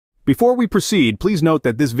Before we proceed, please note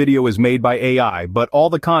that this video is made by AI, but all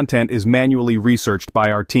the content is manually researched by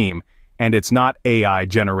our team, and it's not AI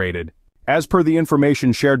generated. As per the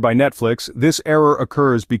information shared by Netflix, this error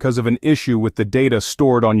occurs because of an issue with the data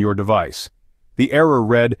stored on your device. The error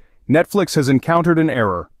read, Netflix has encountered an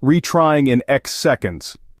error, retrying in X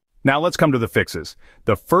seconds. Now let's come to the fixes.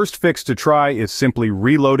 The first fix to try is simply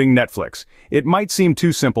reloading Netflix. It might seem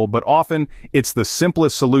too simple, but often, it's the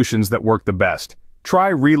simplest solutions that work the best. Try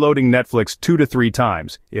reloading Netflix 2 to 3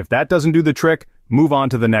 times. If that doesn't do the trick, move on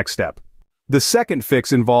to the next step. The second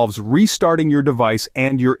fix involves restarting your device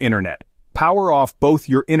and your internet. Power off both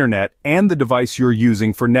your internet and the device you're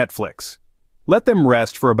using for Netflix. Let them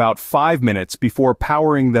rest for about 5 minutes before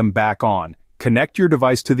powering them back on. Connect your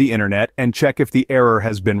device to the internet and check if the error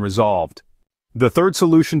has been resolved. The third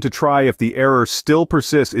solution to try if the error still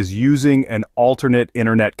persists is using an alternate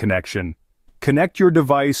internet connection. Connect your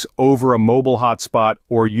device over a mobile hotspot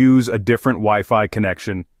or use a different Wi-Fi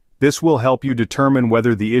connection. This will help you determine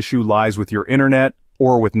whether the issue lies with your internet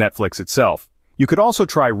or with Netflix itself. You could also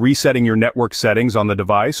try resetting your network settings on the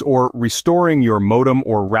device or restoring your modem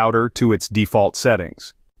or router to its default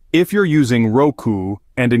settings. If you're using Roku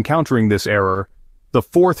and encountering this error, the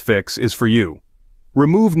fourth fix is for you.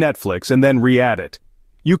 Remove Netflix and then re-add it.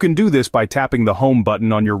 You can do this by tapping the home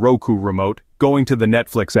button on your Roku remote, going to the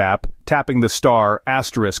Netflix app, tapping the star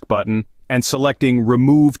asterisk button, and selecting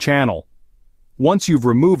Remove Channel. Once you've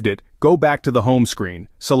removed it, go back to the home screen,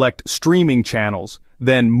 select Streaming Channels,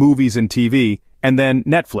 then Movies and TV, and then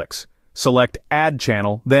Netflix. Select Add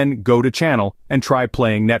Channel, then go to Channel, and try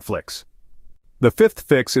playing Netflix. The fifth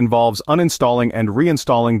fix involves uninstalling and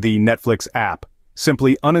reinstalling the Netflix app.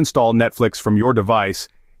 Simply uninstall Netflix from your device,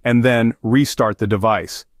 and then restart the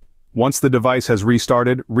device. Once the device has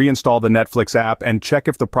restarted, reinstall the Netflix app and check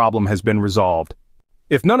if the problem has been resolved.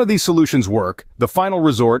 If none of these solutions work, the final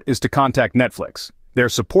resort is to contact Netflix. Their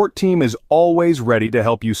support team is always ready to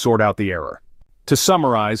help you sort out the error. To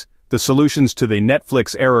summarize, the solutions to the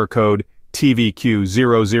Netflix error code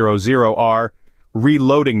tvq-000 are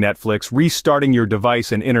reloading Netflix, restarting your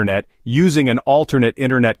device and internet, using an alternate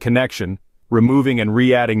internet connection, removing and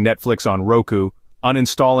re-adding Netflix on Roku,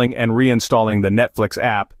 uninstalling and reinstalling the Netflix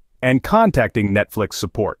app, and contacting Netflix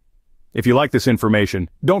support. If you like this information,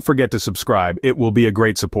 don't forget to subscribe. It will be a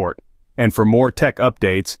great support. And for more tech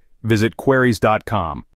updates, visit queries.com.